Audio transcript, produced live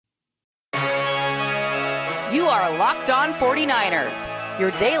You are Locked On 49ers,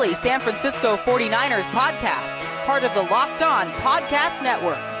 your daily San Francisco 49ers podcast, part of the Locked On Podcast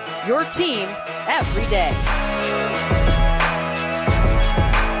Network, your team every day.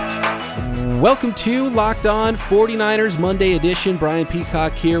 Welcome to Locked On 49ers Monday edition. Brian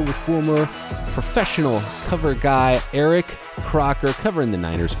Peacock here with former professional cover guy Eric Crocker, covering the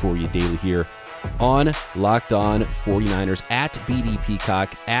Niners for you daily here on Locked On 49ers, at BD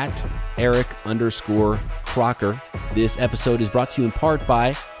Peacock, at Eric_Crocker. This episode is brought to you in part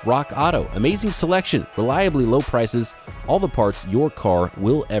by Rock Auto. Amazing selection, reliably low prices, all the parts your car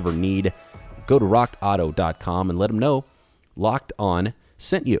will ever need. Go to rockauto.com and let them know Locked On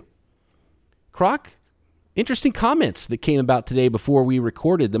sent you. Croc, interesting comments that came about today before we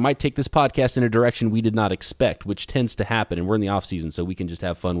recorded that might take this podcast in a direction we did not expect, which tends to happen. And we're in the offseason, so we can just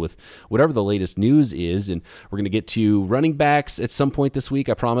have fun with whatever the latest news is. And we're going to get to running backs at some point this week.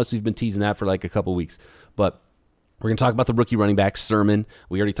 I promise. We've been teasing that for like a couple weeks. But we're going to talk about the rookie running back sermon.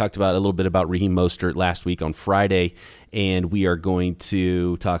 We already talked about a little bit about Raheem Mostert last week on Friday, and we are going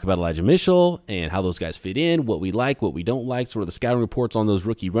to talk about Elijah Mitchell and how those guys fit in, what we like, what we don't like, sort of the scouting reports on those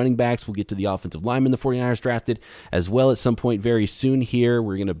rookie running backs. We'll get to the offensive linemen the 49ers drafted as well at some point very soon here.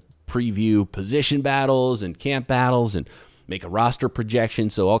 We're going to preview position battles and camp battles and make a roster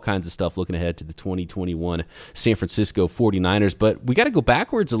projection, so all kinds of stuff looking ahead to the 2021 San Francisco 49ers. But we got to go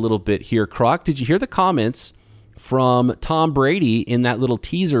backwards a little bit here. Croc, did you hear the comments from Tom Brady in that little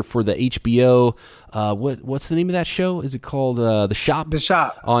teaser for the HBO, what's the name of that show? Is it called The Shop? The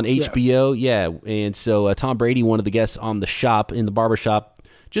Shop. On HBO, yeah. And so Tom Brady, one of the guests on The Shop, in the barbershop,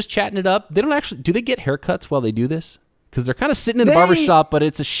 just chatting it up. They don't actually, do they get haircuts while they do this? Because they're kind of sitting in the barbershop, but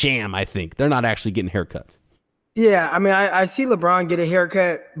it's a sham, I think. They're not actually getting haircuts. Yeah, I mean, I see LeBron get a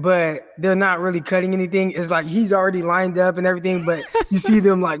haircut, but they're not really cutting anything. It's like he's already lined up and everything, but you see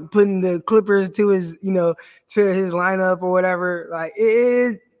them like putting the clippers to his, to his lineup or whatever. Like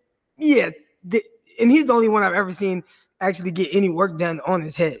and he's the only one I've ever seen actually get any work done on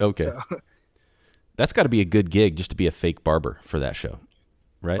his head. Okay, so that's got to be a good gig just to be a fake barber for that show.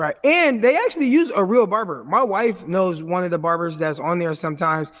 Right. And they actually use a real barber. My wife knows one of the barbers that's on there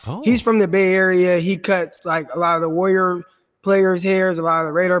sometimes. Oh. He's from the Bay Area. He cuts like a lot of the Warrior players' hairs, a lot of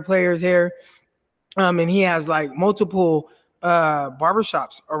the Radar players' hair. And he has like multiple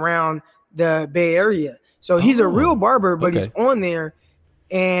barbershops around the Bay Area. So he's a real barber, but he's on there.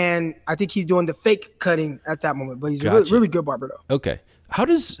 And I think he's doing the fake cutting at that moment. But he's a really good barber though. Okay. How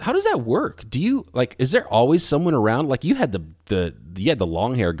does that work? Do you is there always someone around? Like you had the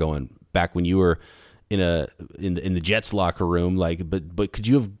long hair going back when you were in the Jets locker room, but could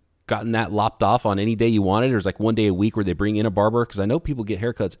you have gotten that lopped off on any day you wanted, or is like one day a week where they bring in a barber? Because I know people get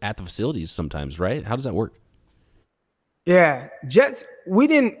haircuts at the facilities sometimes, right? How does that work? Yeah, Jets, we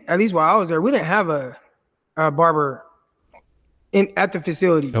didn't, at least while I was there, we didn't have a barber at the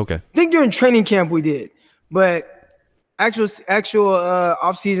facility. Okay. I think during training camp we did, but actual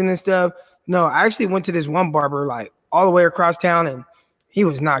offseason and stuff, no, I actually went to this one barber like all the way across town, and he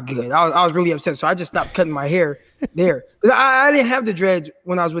was not good. I was really upset, so I just stopped cutting my hair there. I didn't have the dreads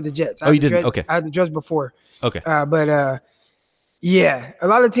when I was with the Jets. You didn't? Dreads, okay. I had the dreads before. Okay. Yeah, a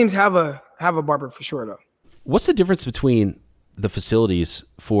lot of teams have a barber for sure though. What's the difference between the facilities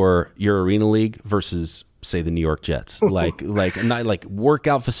for your arena league versus, say, the New York Jets? Like not like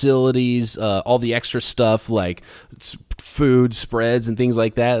workout facilities, all the extra stuff like food spreads and things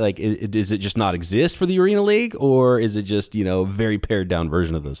like that. Like, does it just not exist for the arena league, or is it just very pared down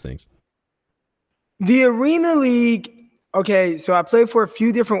version of those things? The arena league. Okay, so I played for a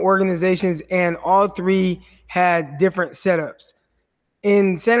few different organizations, and all three had different setups.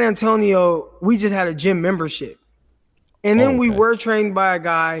 In San Antonio, we just had a gym membership, and then we were trained by a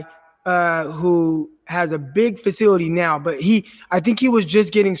guy who has a big facility now, but I think he was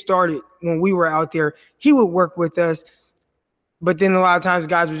just getting started when we were out there. He would work with us, but then a lot of times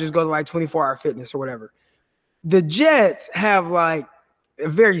guys would just go to like 24-hour fitness or whatever. The Jets have like a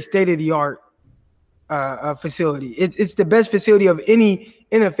very state-of-the-art facility. It's the best facility of any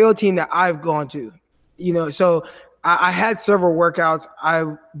NFL team that I've gone to, so I had several workouts.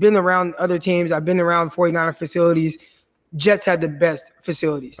 I've been around other teams. I've been around 49er facilities. Jets had the best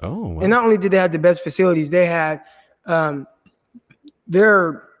facilities. Oh, wow. And not only did they have the best facilities, they had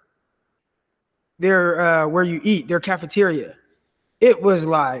their where you eat, their cafeteria. It was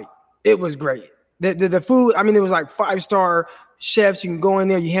great. The food, I mean, it was like 5-star chefs. You can go in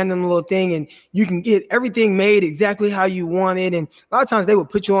there, you hand them a little thing, and you can get everything made exactly how you want it. And a lot of times they would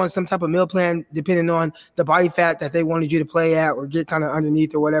put you on some type of meal plan depending on the body fat that they wanted you to play at or get kind of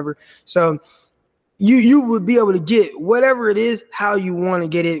underneath or whatever. So you would be able to get whatever it is, how you want to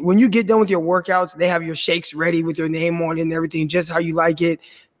get it. When you get done with your workouts, they have your shakes ready with your name on it and everything, just how you like it.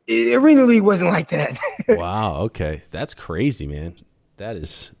 Arena League wasn't like that. Wow. Okay. That's crazy, man. That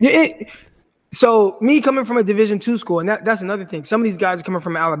is. So me coming from a Division II school, and that's another thing. Some of these guys are coming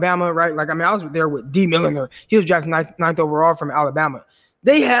from Alabama, right? Like, I mean, I was there with D. Milliner. He was drafted ninth overall from Alabama.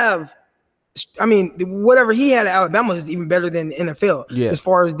 They have, I mean, whatever he had at Alabama is even better than the NFL as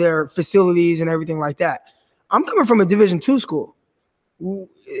far as their facilities and everything like that. I'm coming from a Division II school.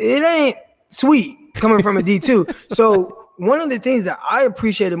 It ain't sweet coming from a D2. So one of the things that I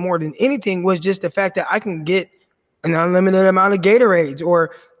appreciated more than anything was just the fact that I can get an unlimited amount of Gatorades,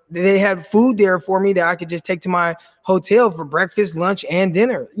 or they had food there for me that I could just take to my hotel for breakfast, lunch, and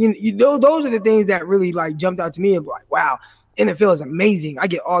dinner. You know, those are the things that really like jumped out to me and like, wow, NFL is amazing. I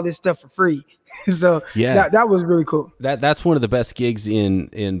get all this stuff for free. So that was really cool. That's one of the best gigs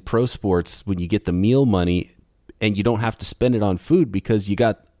in pro sports, when you get the meal money and you don't have to spend it on food because you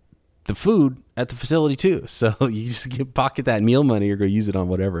got the food at the facility too. So you just pocket that meal money or go use it on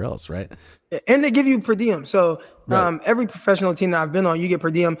whatever else, right? And they give you per diem. So every professional team that I've been on, you get per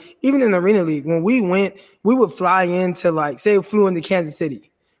diem. Even in the Arena League, when we went, we would fly into, like, say we flew into Kansas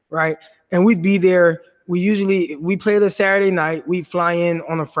City, right? And we'd be there. We played a Saturday night. We'd fly in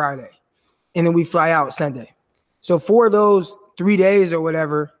on a Friday, and then we fly out Sunday. So for those 3 days or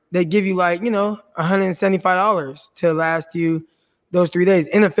whatever, they give you like, $175 to last you those 3 days.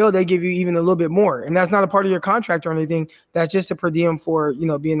 NFL, they give you even a little bit more. And that's not a part of your contract or anything. That's just a per diem for,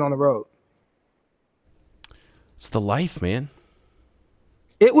 being on the road. It's the life, man.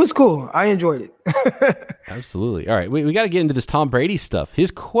 It was cool. I enjoyed it. Absolutely. All right. We got to get into this Tom Brady stuff.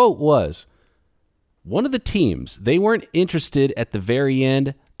 His quote was, one of the teams, they weren't interested at the very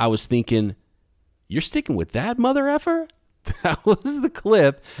end. I was thinking, you're sticking with that, mother effer? That was the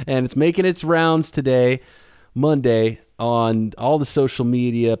clip, and it's making its rounds today, Monday, on all the social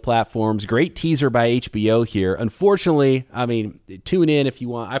media platforms. Great teaser by HBO here. Unfortunately, I mean, tune in if you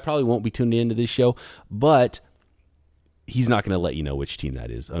want. I probably won't be tuning into this show, but he's not going to let you know which team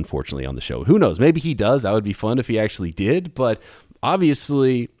that is, unfortunately, on the show. Who knows? Maybe he does. That would be fun if he actually did. But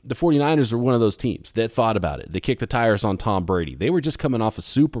obviously, the 49ers are one of those teams that thought about it. They kicked the tires on Tom Brady. They were just coming off a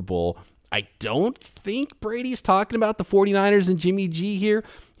Super Bowl. I don't think Brady's talking about the 49ers and Jimmy G here.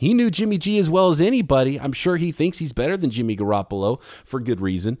 He knew Jimmy G as well as anybody. I'm sure he thinks he's better than Jimmy Garoppolo for good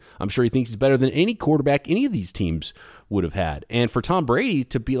reason. I'm sure he thinks he's better than any quarterback any of these teams would have had. And for Tom Brady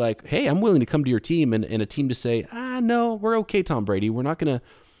to be like, hey, I'm willing to come to your team, and a team to say, no, we're okay, Tom Brady. We're not gonna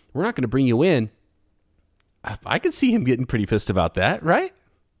bring you in. I could see him getting pretty pissed about that, right?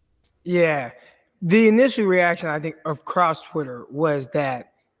 Yeah. The initial reaction, I think, across Twitter was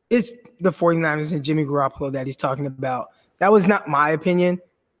that it's the 49ers and Jimmy Garoppolo that he's talking about. That was not my opinion.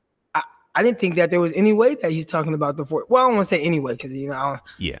 I didn't think that there was any way that he's talking about the 49ers. Well, I don't want to say anyway because, I don't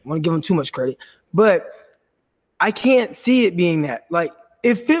want to give him too much credit. But I can't see it being that. Like,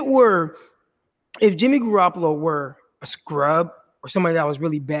 if Jimmy Garoppolo were a scrub or somebody that was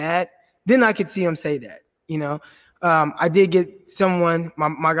really bad, then I could see him say that, I did get someone,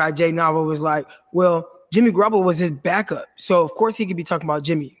 my guy Jay Nava was like, well, Jimmy Garoppolo was his backup. So, of course, he could be talking about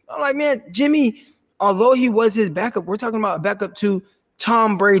Jimmy. I'm like, man, Jimmy, although he was his backup, we're talking about a backup to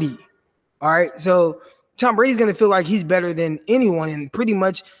Tom Brady. All right. So Tom Brady's going to feel like he's better than anyone. And pretty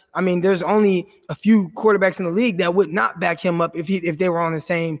much, I mean, there's only a few quarterbacks in the league that would not back him up if they were on the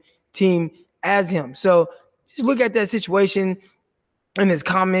same team as him. So just look at that situation and his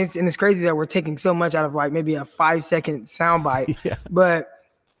comments. And it's crazy that we're taking so much out of like maybe a 5-second soundbite. Yeah. But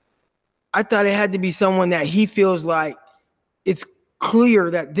I thought it had to be someone that he feels like it's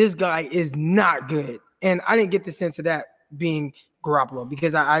clear that this guy is not good. And I didn't get the sense of that being Garoppolo,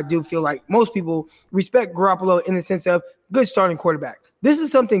 because I do feel like most people respect Garoppolo in the sense of good starting quarterback. This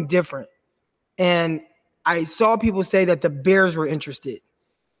is something different. And I saw people say that the Bears were interested.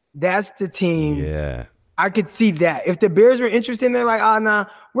 That's the team. Yeah. I could see that. If the Bears were interested, they're like, nah,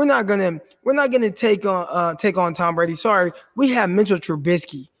 we're not gonna take on Tom Brady. Sorry, we have Mitchell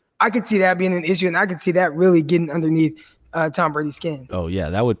Trubisky. I could see that being an issue, and I could see that really getting underneath Tom Brady's skin. Oh, yeah,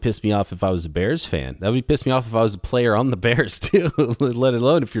 that would piss me off if I was a Bears fan. That would piss me off if I was a player on the Bears, too, let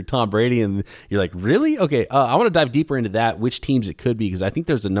alone if you're Tom Brady and you're like, really? Okay, I want to dive deeper into that, which teams it could be, because I think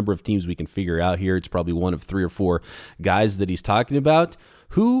there's a number of teams we can figure out here. It's probably one of 3 or 4 guys that he's talking about.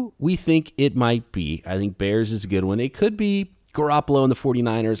 Who we think it might be. I think Bears is a good one. It could be Garoppolo and the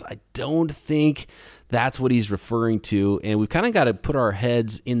 49ers. I don't think that's what he's referring to, and we've kind of got to put our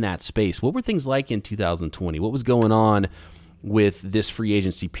heads in that space. What were things like in 2020? What was going on with this free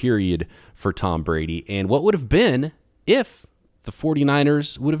agency period for Tom Brady, and what would have been if the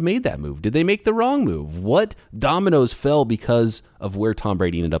 49ers would have made that move? Did they make the wrong move? What dominoes fell because of where Tom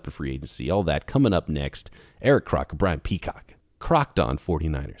Brady ended up in free agency? All that coming up next. Eric Crocker, Brian Peacock, Crocked on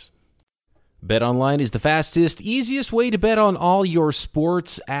 49ers. BetOnline is the fastest, easiest way to bet on all your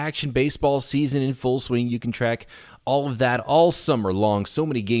sports action. Baseball season in full swing. You can track all of that all summer long. So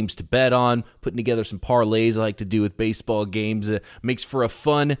many games to bet on. Putting together some parlays I like to do with baseball games. Makes for a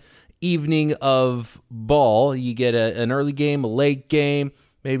fun evening of ball. You get an early game, a late game,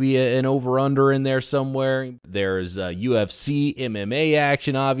 maybe an over-under in there somewhere. There's UFC, MMA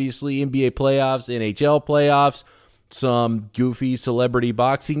action, obviously, NBA playoffs, NHL playoffs, some goofy celebrity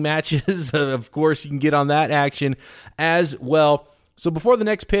boxing matches. Of course, you can get on that action as well. So before the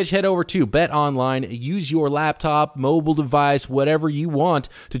next pitch, head over to BetOnline. Use your laptop, mobile device, whatever you want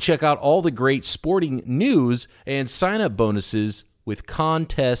to check out all the great sporting news and sign-up bonuses with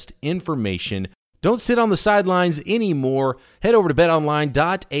contest information. Don't sit on the sidelines anymore. Head over to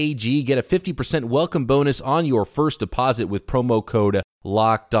betonline.ag. Get a 50% welcome bonus on your first deposit with promo code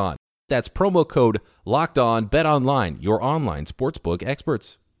LOCKEDON. That's promo code LOCKEDON. BetOnline, your online sportsbook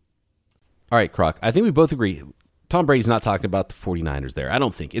experts. All right, Croc, I think we both agree. Tom Brady's not talking about the 49ers there. I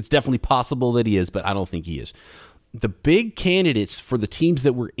don't think. It's definitely possible that he is, but I don't think he is. The big candidates for the teams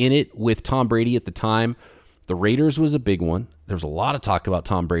that were in it with Tom Brady at the time, the Raiders was a big one. There was a lot of talk about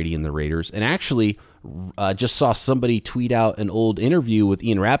Tom Brady and the Raiders. And actually, just saw somebody tweet out an old interview with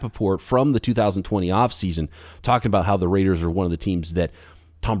Ian Rappaport from the 2020 offseason talking about how the Raiders are one of the teams that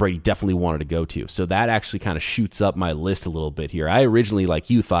Tom Brady definitely wanted to go to. So that actually kind of shoots up my list a little bit here. I originally, like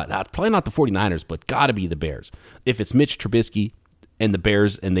you, thought, probably not the 49ers, but got to be the Bears. If it's Mitch Trubisky and the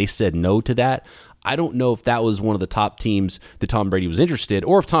Bears and they said no to that, I don't know if that was one of the top teams that Tom Brady was interested,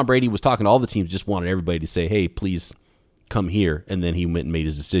 or if Tom Brady was talking to all the teams, just wanted everybody to say, hey, please come here, and then he went and made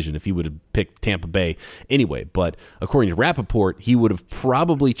his decision if he would have picked Tampa Bay anyway. But according to Rappaport, he would have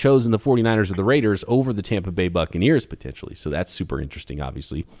probably chosen the 49ers or the Raiders over the Tampa Bay Buccaneers potentially. So that's super interesting,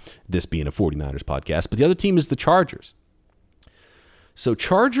 obviously, this being a 49ers podcast. But the other team is the Chargers. So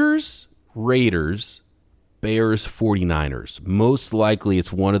Chargers, Raiders, Bears, 49ers. Most likely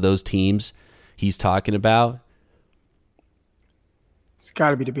it's one of those teams he's talking about. It's got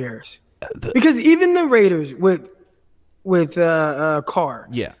to be the Bears. Because even the Raiders with Carr.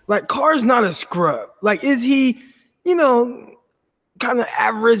 Yeah. Like, Carr's not a scrub. Like, is he, kind of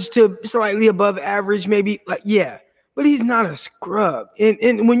average to slightly above average, maybe? Like, yeah. But he's not a scrub.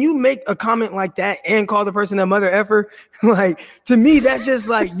 And when you make a comment like that and call the person a mother effer, like, to me, that's just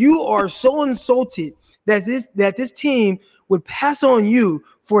like, you are so insulted that this team would pass on you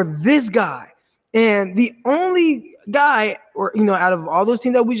for this guy. And the only guy, or, out of all those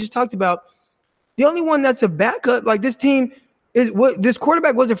teams that we just talked about, the only one that's a backup, like this team, this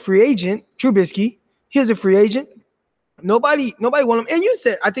quarterback was a free agent, Trubisky. He was a free agent. Nobody wanted him. And you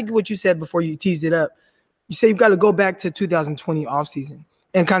said, I think what you said before you teased it up, you say you've got to go back to 2020 offseason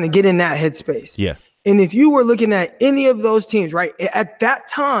and kind of get in that headspace. Yeah. And if you were looking at any of those teams, right, at that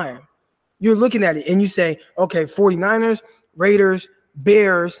time, you're looking at it and you say, okay, 49ers, Raiders,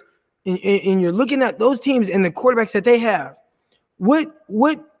 Bears, and you're looking at those teams and the quarterbacks that they have. What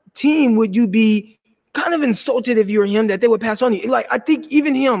team would you be kind of insulted if you were him that they would pass on you? Like, I think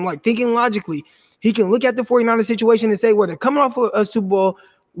even him, like, thinking logically, he can look at the 49ers situation and say, well, they're coming off a Super Bowl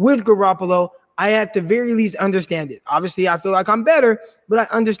with Garoppolo. I at the very least understand it. Obviously, I feel like I'm better, but I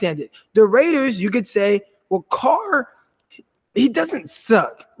understand it. The Raiders, you could say, well, Carr, he doesn't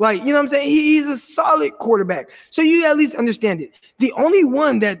suck. Like, you know what I'm saying? He's a solid quarterback. So you at least understand it. The only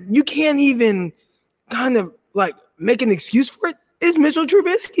one that you can't even kind of like make an excuse for it is Mitchell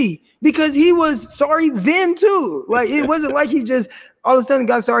Trubisky, because he was sorry then too. Like, it wasn't like he just all of a sudden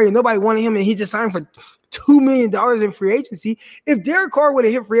got sorry and nobody wanted him and he just signed for $2 million in free agency. If Derek Carr would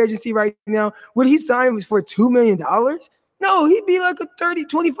have hit free agency right now, would he sign for $2 million? No, he'd be like a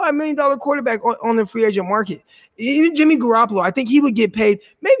 $25 million quarterback on the free agent market. Even Jimmy Garoppolo, I think he would get paid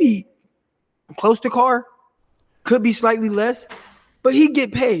maybe close to Carr, could be slightly less, but he'd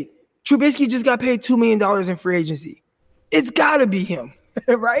get paid. Trubisky just got paid $2 million in free agency. It's got to be him,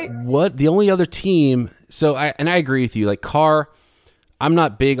 right? What? The only other team, I agree with you, like Carr, I'm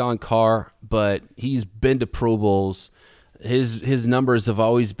not big on Carr, but he's been to Pro Bowls. His numbers have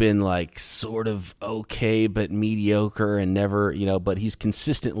always been like sort of okay, but mediocre and never, but he's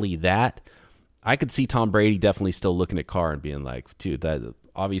consistently that. I could see Tom Brady definitely still looking at Carr and being like, dude, that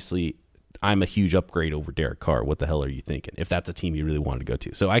obviously I'm a huge upgrade over Derek Carr. What the hell are you thinking? If that's a team you really wanted to go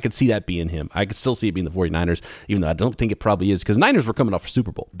to. So I could see that being him. I could still see it being the 49ers, even though I don't think it probably is, because Niners were coming off a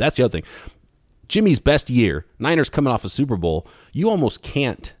Super Bowl. That's the other thing. Jimmy's best year, Niners coming off a Super Bowl, you almost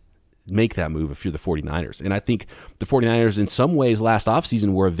can't make that move if you're the 49ers. And I think the 49ers in some ways last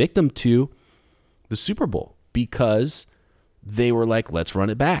offseason were a victim to the Super Bowl because they were like, let's run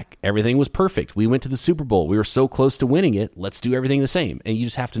it back. Everything was perfect. We went to the Super Bowl. We were so close to winning it. Let's do everything the same. And you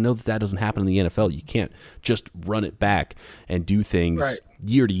just have to know that doesn't happen in the NFL. You can't just run it back and do things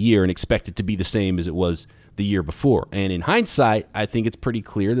year to year and expect it to be the same as it was the year before. And in hindsight, I think it's pretty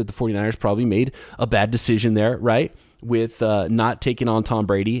clear that the 49ers probably made a bad decision there, right? With not taking on Tom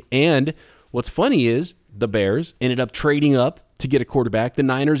Brady. And what's funny is the Bears ended up trading up to get a quarterback. The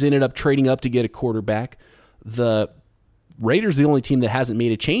Niners ended up trading up to get a quarterback. The Raiders are the only team that hasn't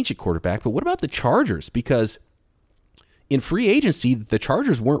made a change at quarterback. But what about the Chargers? Because in free agency, the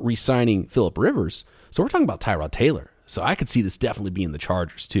Chargers weren't re-signing Phillip Rivers. So we're talking about Tyrod Taylor. So I could see this definitely being the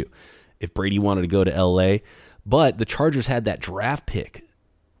Chargers too, if Brady wanted to go to L.A. But the Chargers had that draft pick.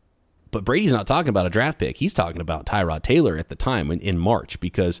 But Brady's not talking about a draft pick. He's talking about Tyrod Taylor at the time in March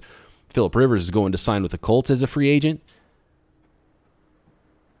because Phillip Rivers is going to sign with the Colts as a free agent.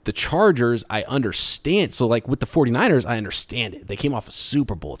 The Chargers, I understand. So, like with the 49ers, I understand it. They came off a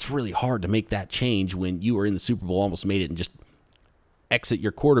Super Bowl. It's really hard to make that change when you were in the Super Bowl, almost made it, and just exit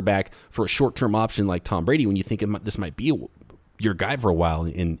your quarterback for a short-term option like Tom Brady when you think this might be your guy for a while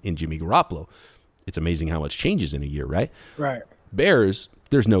in Jimmy Garoppolo. It's amazing how much changes in a year, right? Right. Bears,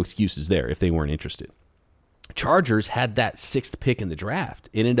 there's no excuses there if they weren't interested. Chargers had that 6th pick in the draft.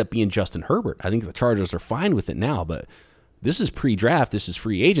 It ended up being Justin Herbert. I think the Chargers are fine with it now, but this is pre-draft. This is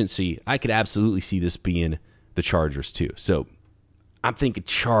free agency. I could absolutely see this being the Chargers too. So I'm thinking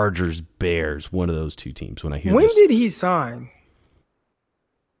Chargers, Bears, one of those two teams when I hear this. When did he sign?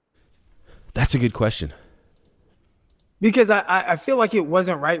 That's a good question. Because I feel like it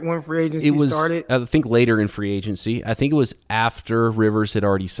wasn't right when free agency started. I think later in free agency. I think it was after Rivers had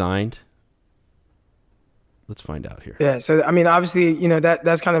already signed. Let's find out here. Yeah, so, I mean, obviously,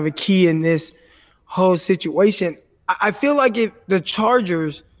 that's kind of a key in this whole situation. I feel like if the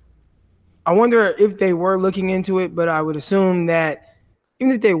Chargers, I wonder if they were looking into it, but I would assume that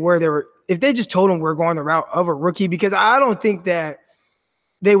even if they were, if they just told them we're going the route of a rookie, because I don't think that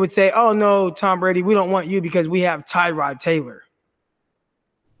they would say, oh, no, Tom Brady, we don't want you because we have Tyrod Taylor.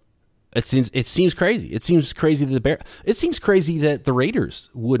 It seems crazy. It seems crazy that it seems crazy that the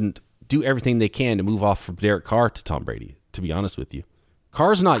Raiders wouldn't do everything they can to move off from Derek Carr to Tom Brady, to be honest with you.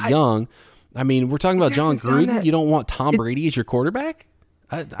 Carr's not young. I mean, we're talking about John Gruden. You don't want Tom Brady as your quarterback?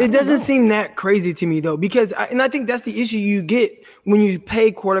 It doesn't seem that crazy to me, though, because I think that's the issue you get when you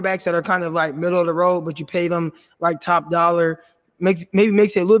pay quarterbacks that are kind of like middle of the road, but you pay them like top dollar. Makes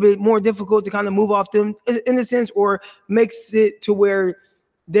it a little bit more difficult to kind of move off them in a sense, or makes it to where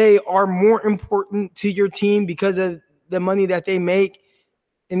they are more important to your team because of the money that they make.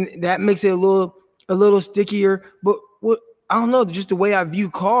 And that makes it a little stickier. But I don't know, just the way I view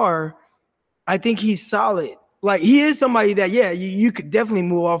Carr, I think he's solid. Like, he is somebody that, you could definitely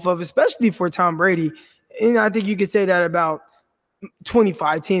move off of, especially for Tom Brady. And I think you could say that about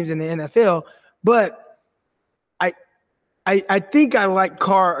 25 teams in the NFL. But I think I like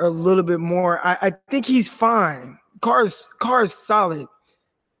Carr a little bit more. I think he's fine. Carr's solid.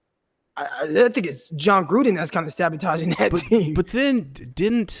 I think it's John Gruden that's kind of sabotaging that team. But then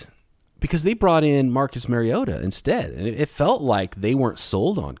because they brought in Marcus Mariota instead, and it felt like they weren't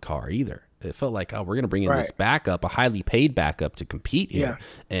sold on Carr either. It felt like, we're going to bring in this backup, a highly paid backup to compete here.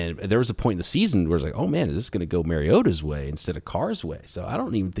 Yeah. And there was a point in the season where it's like, oh man, is this going to go Mariota's way instead of Carr's way? So I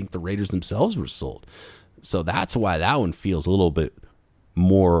don't even think the Raiders themselves were sold. So that's why that one feels a little bit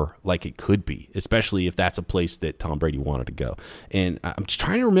more like it could be, especially if that's a place that Tom Brady wanted to go. And I'm just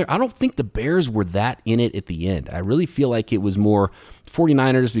trying to remember, I don't think the Bears were that in it at the end. I really feel like it was more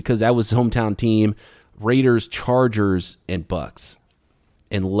 49ers because that was his hometown team, Raiders, Chargers, and Bucks,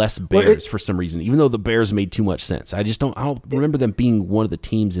 and less Bears for some reason, even though the Bears made too much sense. I don't remember them being one of the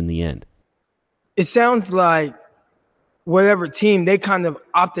teams in the end. It sounds like whatever team, they kind of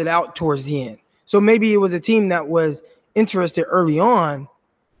opted out towards the end. So maybe it was a team that was interested early on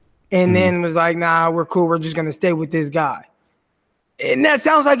and then was like, nah, we're cool. We're just going to stay with this guy. And that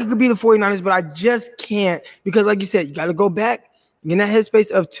sounds like it could be the 49ers, but I just can't, because like you said, you got to go back in that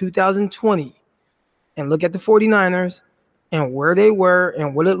headspace of 2020 and look at the 49ers and where they were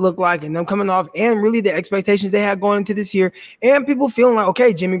and what it looked like and them coming off and really the expectations they had going into this year and people feeling like,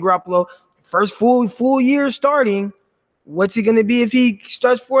 okay, Jimmy Garoppolo, first full year starting, what's he going to be if he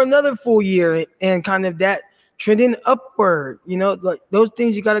starts for another full year and kind of that trending upward, like those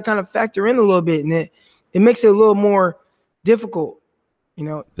things you got to kind of factor in a little bit, and it makes it a little more difficult.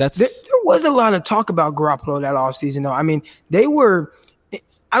 There was a lot of talk about Garoppolo that offseason, though. I mean, I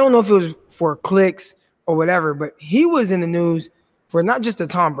don't know if it was for clicks or whatever, but he was in the news for not just the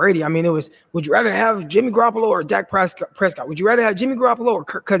Tom Brady. I mean, it was, would you rather have Jimmy Garoppolo or Dak Prescott? Would you rather have Jimmy Garoppolo or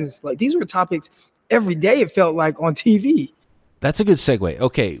Kirk Cousins? Like, these were topics every day, it felt like, on TV. That's a good segue.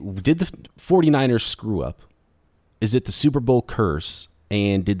 Okay, did the 49ers screw up? Is it the Super Bowl curse?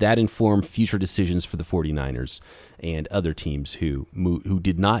 And did that inform future decisions for the 49ers and other teams who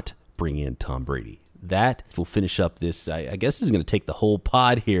did not bring in Tom Brady? That will finish up this. I guess this is going to take the whole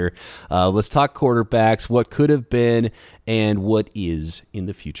pod here. Let's talk quarterbacks, what could have been, and what is in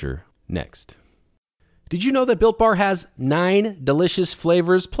the future next. Did you know that Built Bar has 9 delicious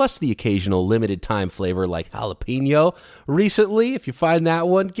flavors, plus the occasional limited time flavor like jalapeno? Recently, if you find that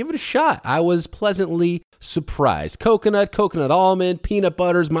one, give it a shot. I was pleasantly surprised. Coconut almond, peanut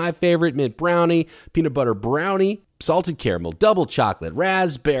butter's my favorite, mint brownie, peanut butter brownie, salted caramel, double chocolate,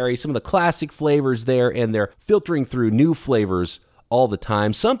 raspberry, some of the classic flavors there, and they're filtering through new flavors all the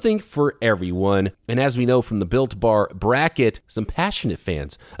time, something for everyone. And as we know from the Built Bar bracket, some passionate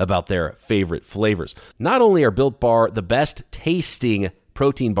fans about their favorite flavors. Not only are Built Bar the best tasting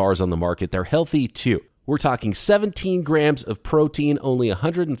protein bars on the market, they're healthy too. We're talking 17 grams of protein, only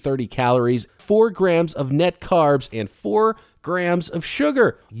 130 calories, 4 grams of net carbs, and 4 grams of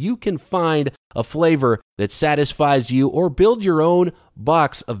sugar. You can find a flavor that satisfies you or build your own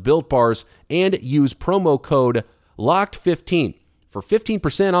box of Built Bars and use promo code LOCKED15 for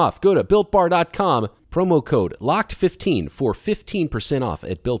 15% off. Go to BuiltBar.com, promo code LOCKED15 for 15% off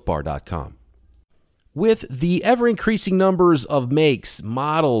at BuiltBar.com. With the ever-increasing numbers of makes,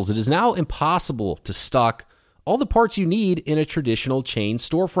 models, it is now impossible to stock all the parts you need in a traditional chain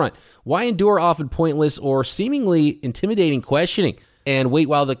storefront. Why endure often pointless or seemingly intimidating questioning and wait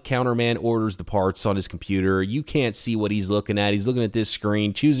while the counterman orders the parts on his computer? You can't see what he's looking at. He's looking at this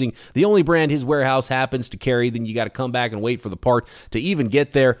screen, choosing the only brand his warehouse happens to carry. Then you got to come back and wait for the part to even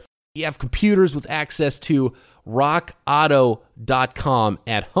get there. You have computers with access to rockauto.com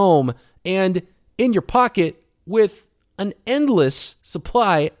at home and in your pocket with an endless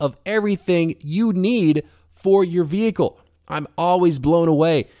supply of everything you need for your vehicle. I'm always blown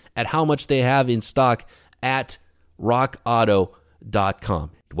away at how much they have in stock at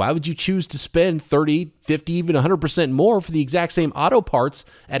rockauto.com. Why would you choose to spend 30, 50, even 100% more for the exact same auto parts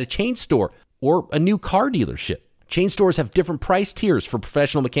at a chain store or a new car dealership? Chain stores have different price tiers for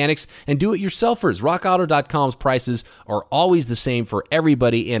professional mechanics and do-it-yourselfers. rockauto.com's prices are always the same for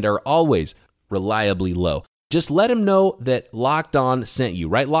everybody and are always reliably low. Just let them know that Locked On sent you,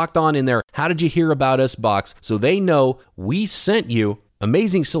 right? Locked On in their How Did You Hear About Us box, so they know we sent you.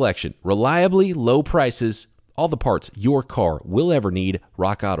 Amazing selection, reliably low prices, all the parts your car will ever need,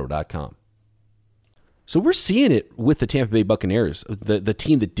 rockauto.com. So we're seeing it with the Tampa Bay Buccaneers, the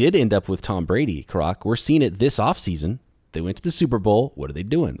team that did end up with Tom Brady, Croc. We're seeing it this offseason. They went to the Super Bowl. What are they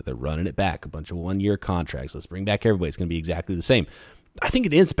doing? They're running it back, a bunch of one-year contracts. Let's bring back everybody. It's going to be exactly the same. I think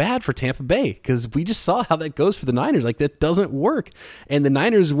it ends bad for Tampa Bay because we just saw how that goes for the Niners. Like, that doesn't work. And the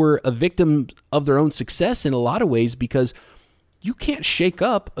Niners were a victim of their own success in a lot of ways because you can't shake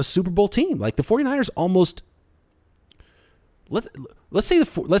up a Super Bowl team. Like, the 49ers almost let's say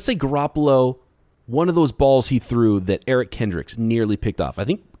Garoppolo, one of those balls he threw that Eric Kendricks nearly picked off. I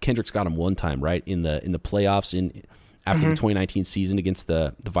think Kendricks got him one time, right, in the playoffs after the 2019 season against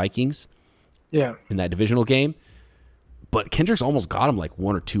the Vikings. Yeah. In that divisional game. But Kendricks almost got him like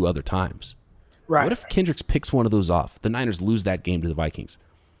one or two other times. Right. What if Kendricks picks one of those off? The Niners lose that game to the Vikings.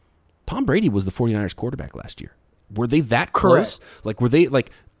 Tom Brady was the 49ers quarterback last year. Were they that close? Correct. Like, were they like,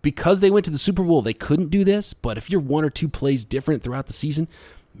 because they went to the Super Bowl, they couldn't do this? But if you're one or two plays different throughout the season,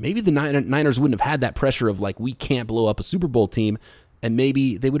 maybe the Niners wouldn't have had that pressure of like, we can't blow up a Super Bowl team, and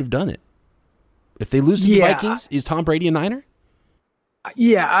maybe they would have done it. If they lose to the Vikings, is Tom Brady a Niner?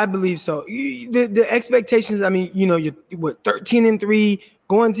 Yeah, I believe so. The expectations, I mean, you're 13-3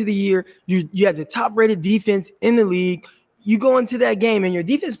 going to the year. You had the top rated defense in the league. You go into that game and your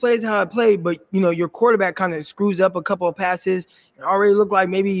defense plays how it played, but your quarterback kind of screws up a couple of passes and already looked like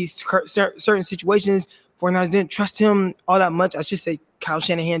maybe certain situations 49ers didn't trust him all that much. I should say Kyle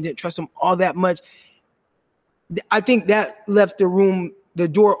Shanahan didn't trust him all that much. I think that left the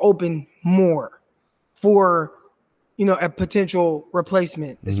door open more for a potential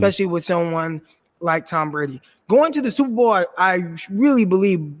replacement, especially with someone like Tom Brady. Going to the Super Bowl, I really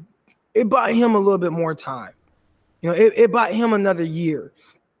believe it bought him a little bit more time. It bought him another year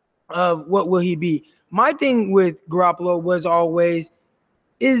of what will he be. My thing with Garoppolo was always,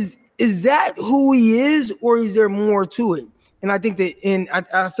 is that who he is, or is there more to it? And I think that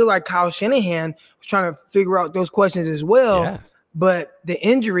I feel like Kyle Shanahan was trying to figure out those questions as well, but the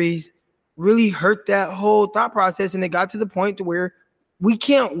injuries really hurt that whole thought process, and it got to the point to where we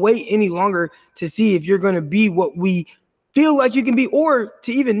can't wait any longer to see if you're going to be what we feel like you can be, or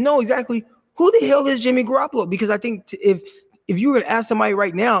to even know exactly who the hell is Jimmy Garoppolo. Because I think if you were to ask somebody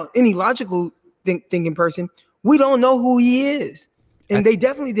right now, any logical thinking person, we don't know who he is. And they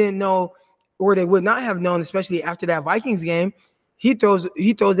definitely didn't know, or they would not have known, especially after that Vikings game. He throws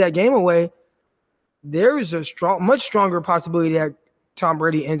that game away. There is a much stronger possibility that Tom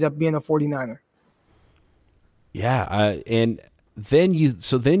Brady ends up being a 49er. Yeah, and then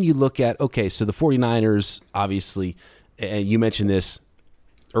you look at, okay, so the 49ers, obviously, and you mentioned this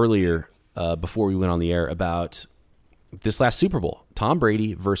earlier before we went on the air about this last Super Bowl, Tom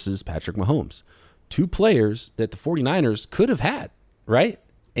Brady versus Patrick Mahomes, two players that the 49ers could have had, right?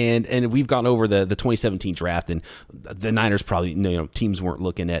 And we've gone over the 2017 draft, and the Niners probably, teams weren't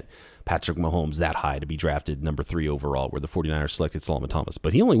looking at Patrick Mahomes that high to be drafted number 3 overall, where the 49ers selected Solomon Thomas.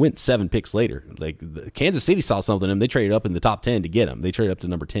 But he only went 7 picks later. Like, Kansas City saw something in him. They traded up in the top 10 to get him. They traded up to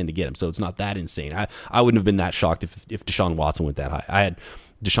number 10 to get him. So it's not that insane. I wouldn't have been that shocked if Deshaun Watson went that high. I had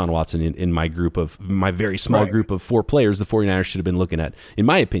Deshaun Watson in my very small group of 4 players the 49ers should have been looking at, in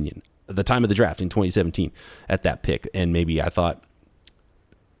my opinion, at the time of the draft in 2017 at that pick. And maybe I thought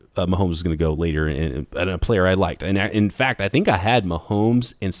Mahomes was going to go later, and a player I liked. And in fact, I think I had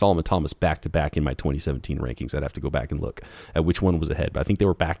Mahomes and Solomon Thomas back-to-back in my 2017 rankings. I'd have to go back and look at which one was ahead, but I think they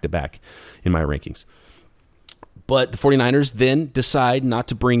were back-to-back in my rankings. But the 49ers then decide not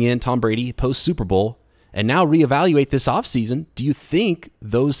to bring in Tom Brady post-Super Bowl and now reevaluate this offseason. Do you think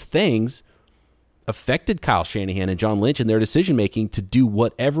those things affected Kyle Shanahan and John Lynch in their decision-making to do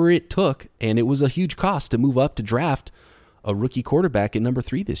whatever it took, and it was a huge cost to move up to draft a rookie quarterback at number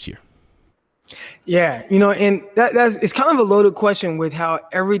 3 this year? Yeah, and it's kind of a loaded question with how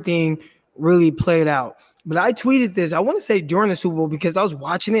everything really played out. But I tweeted this, I want to say during the Super Bowl, because I was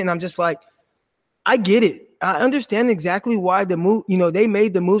watching it and I'm just like, I get it. I understand exactly why the move, they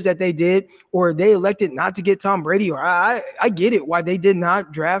made the moves that they did, or they elected not to get Tom Brady, or I get it why they did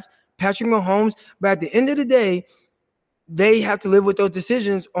not draft Patrick Mahomes. But at the end of the day, they have to live with those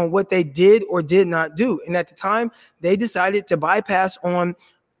decisions on what they did or did not do. And at the time, they decided to bypass on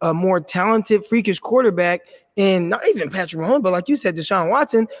a more talented, freakish quarterback, and not even Patrick Mahomes, but like you said, Deshaun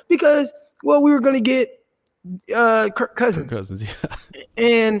Watson, because, well, we were going to get Kirk Cousins. Kirk Cousins, yeah.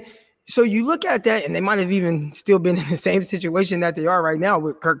 And so you look at that, and they might have even still been in the same situation that they are right now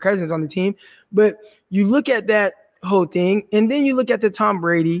with Kirk Cousins on the team. But you look at that whole thing, and then you look at the Tom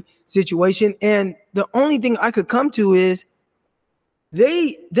Brady situation, and the only thing I could come to is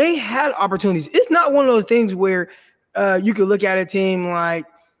they had opportunities. It's not one of those things where you could look at a team like,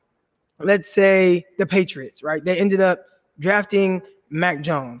 let's say, the Patriots, right? They ended up drafting Mac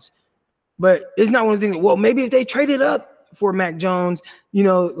Jones, but it's not one of the things, well, maybe if they traded up for Mac Jones,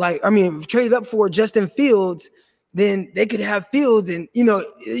 traded up for Justin Fields, then they could have Fields, and, you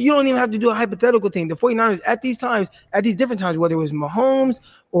don't even have to do a hypothetical thing. The 49ers at these different times, whether it was Mahomes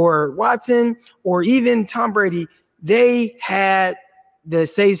or Watson or even Tom Brady, they had the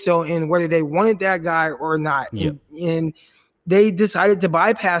say-so in whether they wanted that guy or not. Yep. And they decided to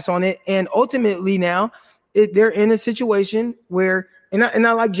bypass on it. And ultimately now they're in a situation where, and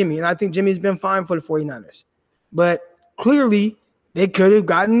I like Jimmy, and I think Jimmy's been fine for the 49ers. But clearly they could have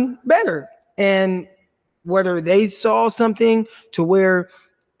gotten better. And whether they saw something to where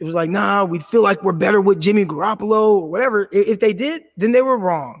it was like, nah, we feel like we're better with Jimmy Garoppolo or whatever. If they did, then they were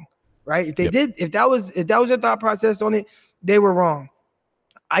wrong, right? If they did, if that was their thought process on it, they were wrong.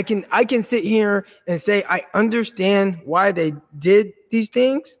 I can sit here and say I understand why they did these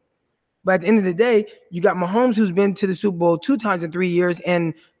things, but at the end of the day, you got Mahomes, who's been to the Super Bowl 2 times in 3 years,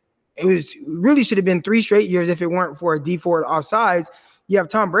 and it really should have been 3 straight years if it weren't for a D4 offsides. You have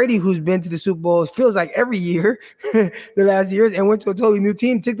Tom Brady, who's been to the Super Bowl, it feels like every year the last years, and went to a totally new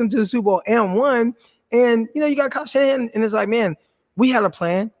team, took them to the Super Bowl and won. And, you got Kyle Shanahan, and it's like, man, we had a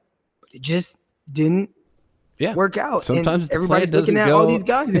plan, but it just didn't work out. Sometimes and everybody's looking at all these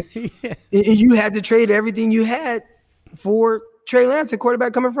guys. And yeah. You had to trade everything you had for Trey Lance, a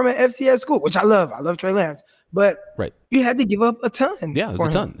quarterback coming from an FCS school, which I love. I love Trey Lance. But you had to give up a ton. Yeah, it was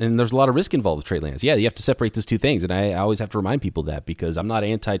a ton. And there's a lot of risk involved with Trey Lance. Yeah, you have to separate those two things. And I always have to remind people that, because I'm not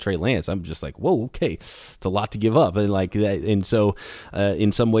anti-Trey Lance. I'm just like, whoa, okay, it's a lot to give up. And like that, and so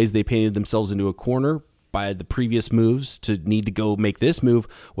in some ways they painted themselves into a corner by the previous moves to need to go make this move.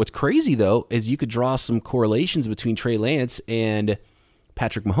 What's crazy, though, is you could draw some correlations between Trey Lance and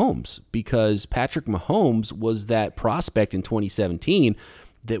Patrick Mahomes, because Patrick Mahomes was that prospect in 2017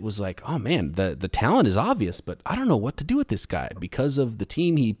 that was like, oh man, the talent is obvious, but I don't know what to do with this guy because of the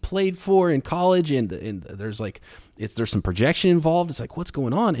team he played for in college, and there's some projection involved. It's like, what's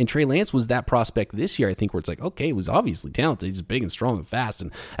going on? And Trey Lance was that prospect this year, I think, where it's like, okay, he was obviously talented. He's big and strong and fast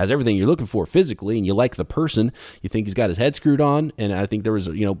and has everything you're looking for physically, and you like the person. You think he's got his head screwed on, and I think there was,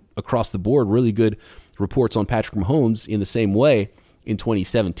 across the board, really good reports on Patrick Mahomes in the same way in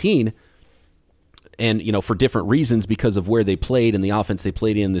 2017. And, for different reasons, because of where they played and the offense they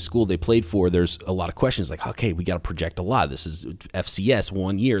played in, the school they played for, there's a lot of questions like, okay, we got to project a lot. This is FCS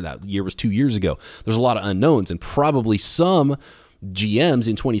 1 year. That year was 2 years ago. There's a lot of unknowns, and probably some GMs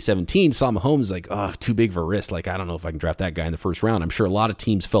in 2017 saw Mahomes like, oh, too big of a risk. Like, I don't know if I can draft that guy in the first round. I'm sure a lot of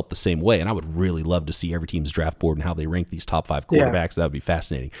teams felt the same way, and I would really love to see every team's draft board and how they rank these top 5 quarterbacks. That would be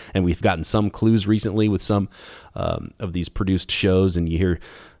fascinating. And we've gotten some clues recently with some of these produced shows, and you hear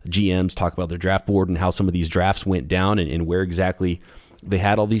GMs talk about their draft board and how some of these drafts went down and where exactly they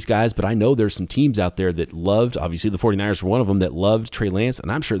had all these guys. But I know there's some teams out there that loved, obviously the 49ers were one of them, that loved Trey Lance.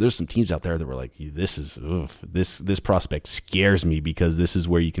 And I'm sure there's some teams out there that were like, this prospect scares me because this is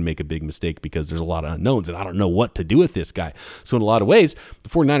where you can make a big mistake because there's a lot of unknowns and I don't know what to do with this guy. So in a lot of ways, the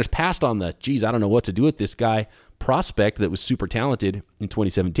 49ers passed on the, I don't know what to do with this guy prospect that was super talented in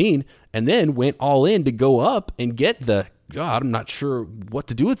 2017 and then went all in to go up and get the, God, I'm not sure what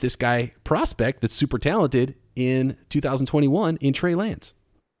to do with this guy prospect that's super talented in 2021 in Trey Lance.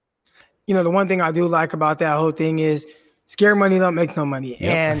 The one thing I do like about that whole thing is scare money don't make no money.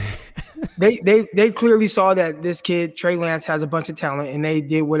 Yep. And they clearly saw that this kid, Trey Lance, has a bunch of talent and they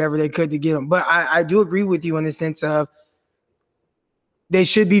did whatever they could to get him. But I do agree with you in the sense of they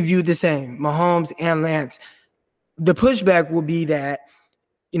should be viewed the same, Mahomes and Lance. The pushback will be that,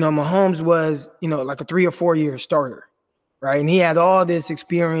 Mahomes was, like a 3 or 4 year starter. Right. And he had all this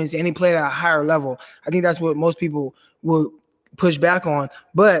experience and he played at a higher level. I think that's what most people would push back on.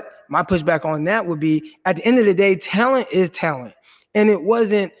 But my pushback on that would be at the end of the day, talent is talent. And it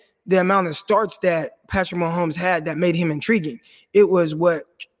wasn't the amount of starts that Patrick Mahomes had that made him intriguing. It was what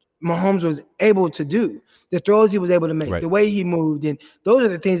Mahomes was able to do, the throws he was able to make, right, the way he moved. And those are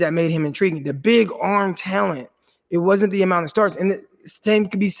the things that made him intriguing, the big arm talent. It wasn't the amount of starts. And the same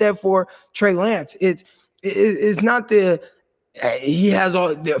could be said for Trey Lance. It's not he has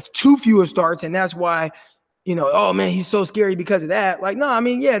all the too fewer starts, and that's why, oh man, he's so scary because of that. Like, no, I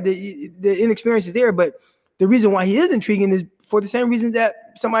mean, yeah, the inexperience is there, but the reason why he is intriguing is for the same reason that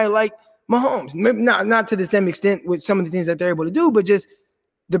somebody like Mahomes, maybe not to the same extent with some of the things that they're able to do, but just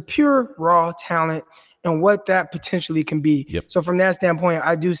the pure raw talent and what that potentially can be. Yep. So from that standpoint,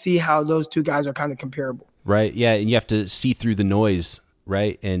 I do see how those two guys are kind of comparable. Right. Yeah, and you have to see through the noise.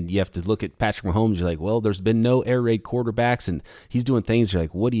 Right. And you have to look at Patrick Mahomes. You're like, well, there's been no air raid quarterbacks and he's doing things. You're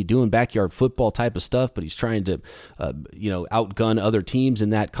like, what are you doing? Backyard football type of stuff. But he's trying to, outgun other teams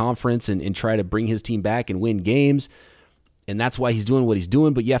in that conference and try to bring his team back and win games. And that's why he's doing what he's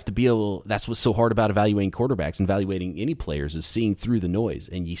doing. But you have to be able, that's what's so hard about evaluating quarterbacks and evaluating any players is seeing through the noise.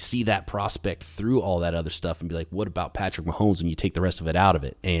 And you see that prospect through all that other stuff and be like, what about Patrick Mahomes when you take the rest of it out of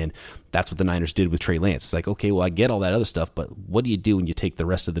it? And that's what the Niners did with Trey Lance. It's like, okay, well, I get all that other stuff, but what do you do when you take the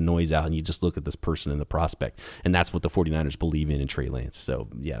rest of the noise out and you just look at this person and the prospect? And that's what the 49ers believe in Trey Lance. So,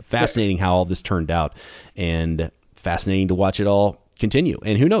 yeah, fascinating how all this turned out and fascinating to watch it all continue.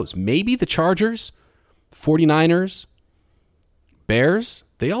 And who knows, maybe the Chargers, 49ers, Bears,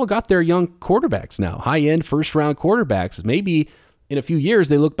 they all got their young quarterbacks now, high-end first-round quarterbacks. Maybe in a few years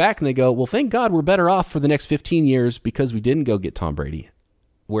they look back and they go, well, thank God we're better off for the next 15 years because we didn't go get Tom Brady.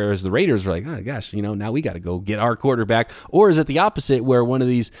 Whereas the Raiders are like, oh, gosh, now we got to go get our quarterback. Or is it the opposite where one of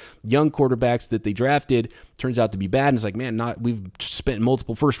these young quarterbacks that they drafted turns out to be bad and it's like, man, we've spent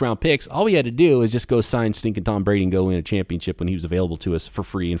multiple first-round picks. All we had to do is just go sign stinking Tom Brady and go win a championship when he was available to us for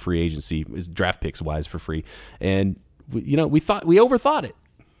free in free agency, draft picks-wise for free. And we overthought it.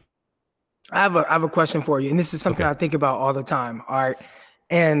 I have a question for you, and this is something I think about all the time. All right.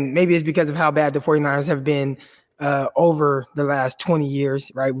 And maybe it's because of how bad the 49ers have been over the last 20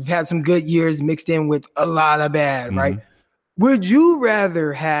 years, right? We've had some good years mixed in with a lot of bad, right? Would you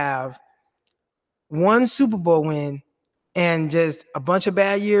rather have one Super Bowl win and just a bunch of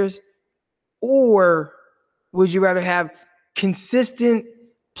bad years, or would you rather have consistent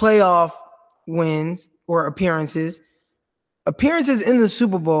playoff wins or appearances in the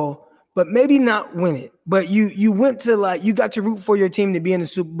Super Bowl, but maybe not win it? But you went to you got to root for your team to be in the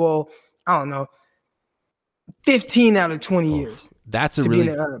Super Bowl, I don't know, 15 out of 20 years. That's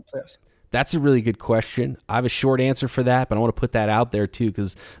That's a really good question. I have a short answer for that, but I want to put that out there too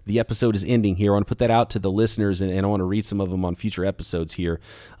because the episode is ending here. I want to put that out to the listeners, and I want to read some of them on future episodes here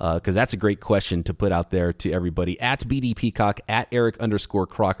because that's a great question to put out there to everybody. At BD Peacock, at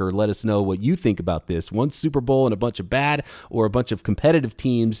Eric_Crocker. Let us know what you think about this. One Super Bowl and a bunch of bad or a bunch of competitive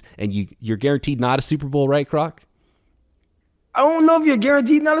teams, and you're guaranteed not a Super Bowl, right, Croc? I don't know if you're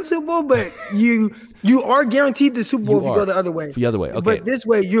guaranteed not a Super Bowl, but you are guaranteed the Super Bowl if you go the other way. The other way, okay. But this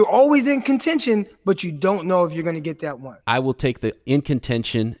way, you're always in contention, but you don't know if you're going to get that one. I will take the in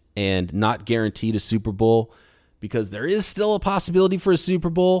contention and not guaranteed a Super Bowl because there is still a possibility for a Super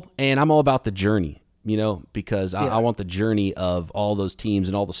Bowl, and I'm all about the journey, because I want the journey of all those teams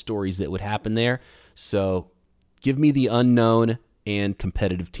and all the stories that would happen there. So give me the unknown and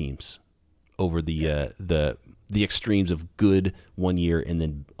competitive teams over the extremes of good 1 year and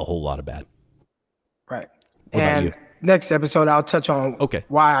then a whole lot of bad. Right. What about you? Next episode, I'll touch on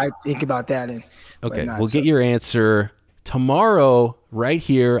why I think about that. We'll get your answer tomorrow right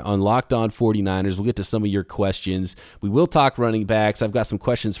here on Locked On 49ers. We'll get to some of your questions. We will talk running backs. I've got some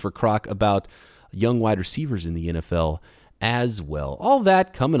questions for Croc about young wide receivers in the NFL as well. All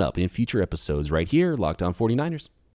that coming up in future episodes right here, Locked On 49ers.